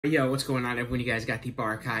Yo, what's going on, everyone? You guys got the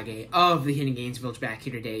Barkage of the Hidden Gains Village back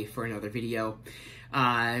here today for another video.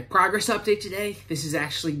 Progress update today. This is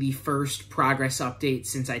actually the first progress update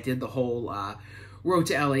since I did the whole Road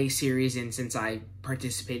to LA series and since I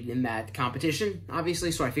participated in that competition, obviously.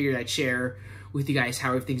 So I figured I'd share with you guys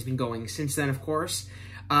how everything's been going since then, of course.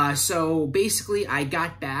 So basically, I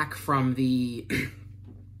got back from the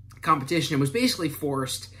competition and was basically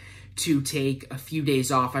forced to take a few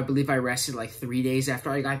days off. I believe I rested like 3 days after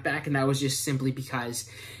I got back, and that was just simply because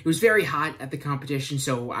it was very hot at the competition,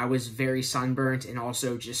 so I was very sunburnt and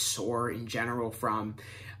also just sore in general from,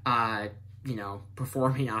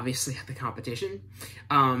 performing, obviously, at the competition.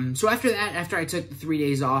 So after that, after I took the 3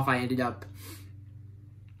 days off, I ended up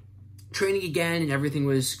training again, and everything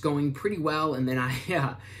was going pretty well, and then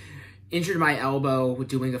I injured my elbow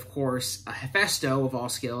doing, of course, a Hefesto of all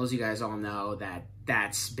skills. You guys all know that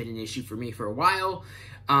that's been an issue for me for a while.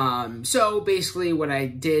 So basically what I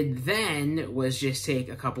did then was just take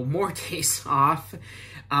a couple more days off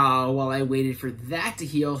while I waited for that to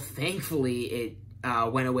heal. Thankfully, it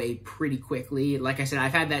went away pretty quickly. Like I said,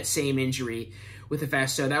 I've had that same injury with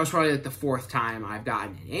Hefesto. That was probably like the 4th time I've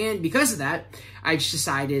gotten it. And because of that, I just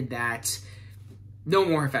decided that no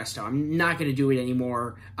more Hefesto. I'm not going to do it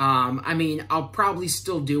anymore. I mean, I'll probably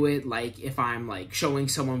still do it, like, if I'm, like, showing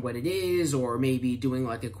someone what it is, or maybe doing,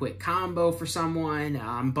 like, a quick combo for someone,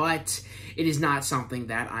 but it is not something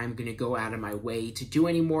that I'm going to go out of my way to do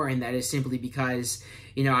anymore, and that is simply because,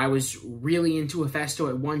 you know, I was really into Hefesto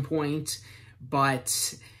at one point,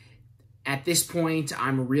 but at this point,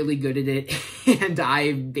 I'm really good at it, and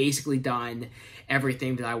I've basically done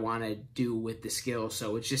everything that I want to do with the skill,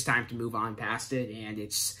 so it's just time to move on past it, and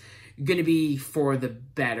it's going to be for the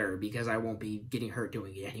better because I won't be getting hurt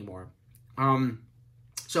doing it anymore.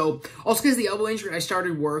 So also because of the elbow injury, I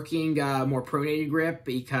started working more pronated grip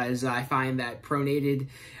because I find that pronated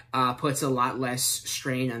puts a lot less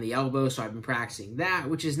strain on the elbow, so I've been practicing that,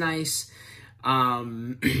 which is nice.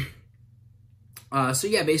 So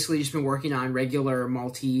yeah, basically just been working on regular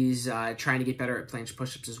Maltese, trying to get better at planche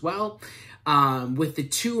push-ups as well. With the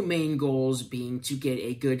two main goals being to get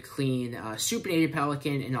a good, clean, supinated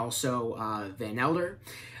pelican and also Van Elder.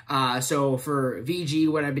 So for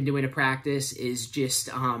VG, what I've been doing to practice is just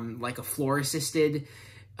like a floor-assisted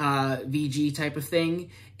VG type of thing.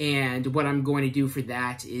 And what I'm going to do for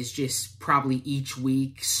that is just probably each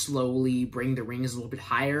week slowly bring the rings a little bit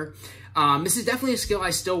higher. This is definitely a skill I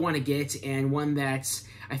still want to get, and one that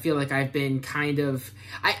I feel like I've been kind of...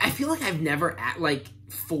 I feel like I've never,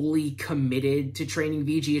 fully committed to training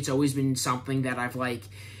VG. It's always been something that I've,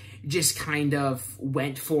 just kind of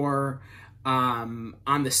went for on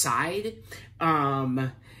the side.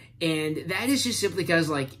 And that is just simply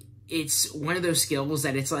because, it's one of those skills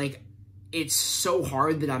that it's so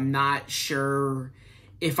hard that I'm not sure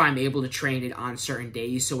if I'm able to train it on certain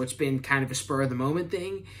days. So it's been kind of a spur of the moment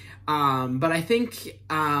thing. But I think,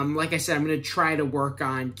 like I said, I'm going to try to work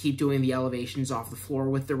on keep doing the elevations off the floor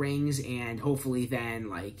with the rings, and hopefully then,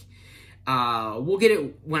 we'll get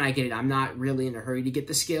it when I get it. I'm not really in a hurry to get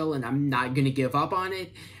the skill, and I'm not going to give up on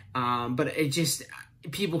it. But it just,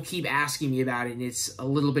 people keep asking me about it, and it's a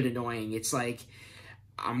little bit annoying. It's like,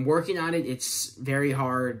 I'm working on it. It's very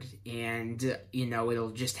hard, and,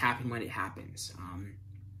 it'll just happen when it happens.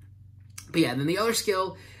 But yeah, then the other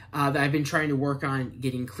skill that I've been trying to work on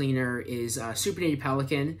getting cleaner is supinated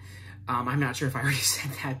pelican. I'm not sure if I already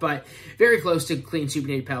said that, but very close to clean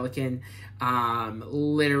supinated pelican.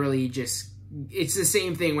 Literally just, it's the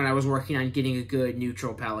same thing when I was working on getting a good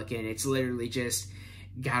neutral pelican. It's literally just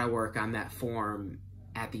gotta work on that form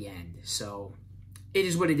at the end. So it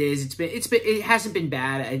is what it is. It hasn't been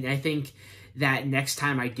bad, and I think that next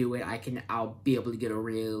time I do it, I'll be able to get a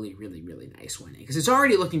really, really, really nice one in, because it's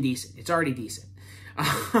already looking decent. It's already decent.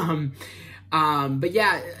 But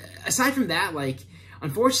yeah, aside from that,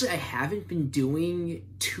 unfortunately, I haven't been doing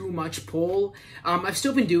too much pull. I've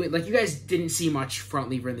still been doing, you guys didn't see much front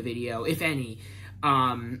lever in the video, if any.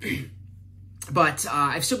 But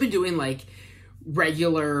I've still been doing,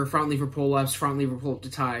 regular front lever pull-ups, front lever pull-up to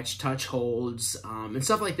touch holds, and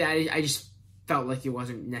stuff like that. I just felt like it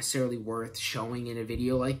wasn't necessarily worth showing in a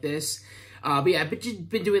video like this. But yeah, I've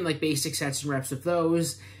been doing, basic sets and reps of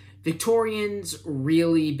those. Victorian's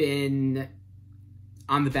really been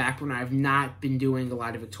on the back burner. I've not been doing a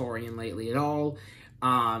lot of Victorian lately at all.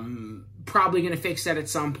 Probably going to fix that at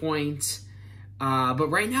some point.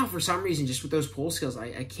 But right now, for some reason, just with those pull skills,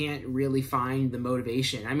 I can't really find the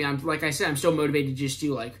motivation. I mean, like I said, I'm still motivated to just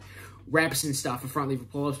do, reps and stuff of front lever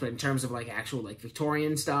pull-ups, but in terms of, actual,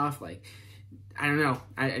 Victorian stuff, I don't know.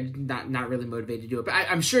 I'm not really motivated to do it, but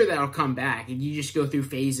I'm sure that'll come back. And you just go through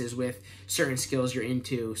phases with certain skills you're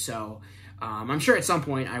into. So I'm sure at some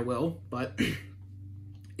point I will, but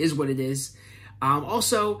is what it is.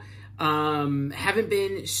 Also, haven't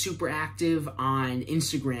been super active on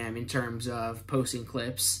Instagram in terms of posting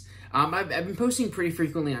clips. I've been posting pretty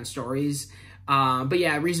frequently on stories. But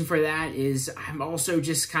yeah, reason for that is I'm also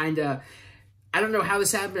just kind of, I don't know how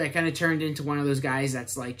this happened, but I kind of turned into one of those guys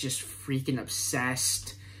that's like just freaking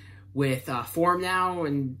obsessed with form now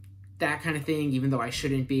and that kind of thing, even though I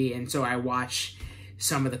shouldn't be. And so I watch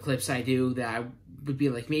some of the clips I do that I would be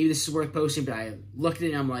like, maybe this is worth posting, but I looked at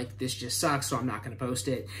it and I'm like, this just sucks, so I'm not going to post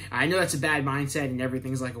it. I know that's a bad mindset and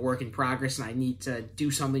everything's like a work in progress and I need to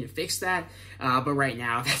do something to fix that. But right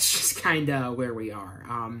now, that's just kind of where we are.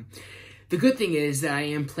 The good thing is that I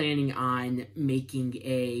am planning on making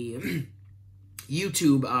a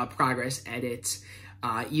YouTube progress edit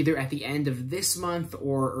either at the end of this month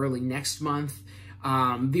or early next month.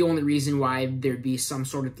 The only reason why there'd be some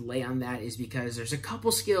sort of delay on that is because there's a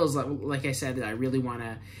couple skills, like I said, that I really want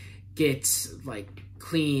to get like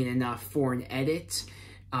clean enough for an edit.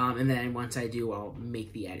 And then once I do, I'll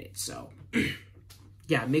make the edit. So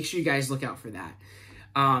yeah, make sure you guys look out for that.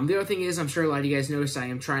 The other thing is, I'm sure a lot of you guys noticed I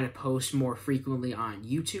am trying to post more frequently on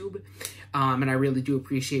YouTube, and I really do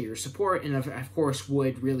appreciate your support, and of course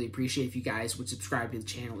would really appreciate if you guys would subscribe to the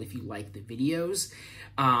channel if you like the videos.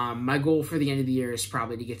 My goal for the end of the year is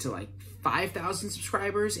probably to get to like 5,000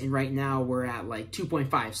 subscribers, and right now we're at like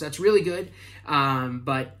 2.5, so that's really good,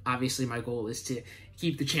 but obviously my goal is to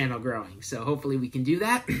keep the channel growing, so hopefully we can do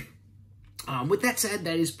that. With that said,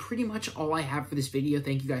 that is pretty much all I have for this video.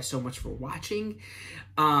 Thank you guys so much for watching.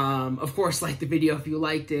 Of course, like the video if you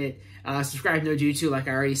liked it. Subscribe to no Jutsu like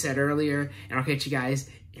I already said earlier. And I'll catch you guys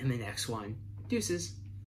in the next one. Deuces.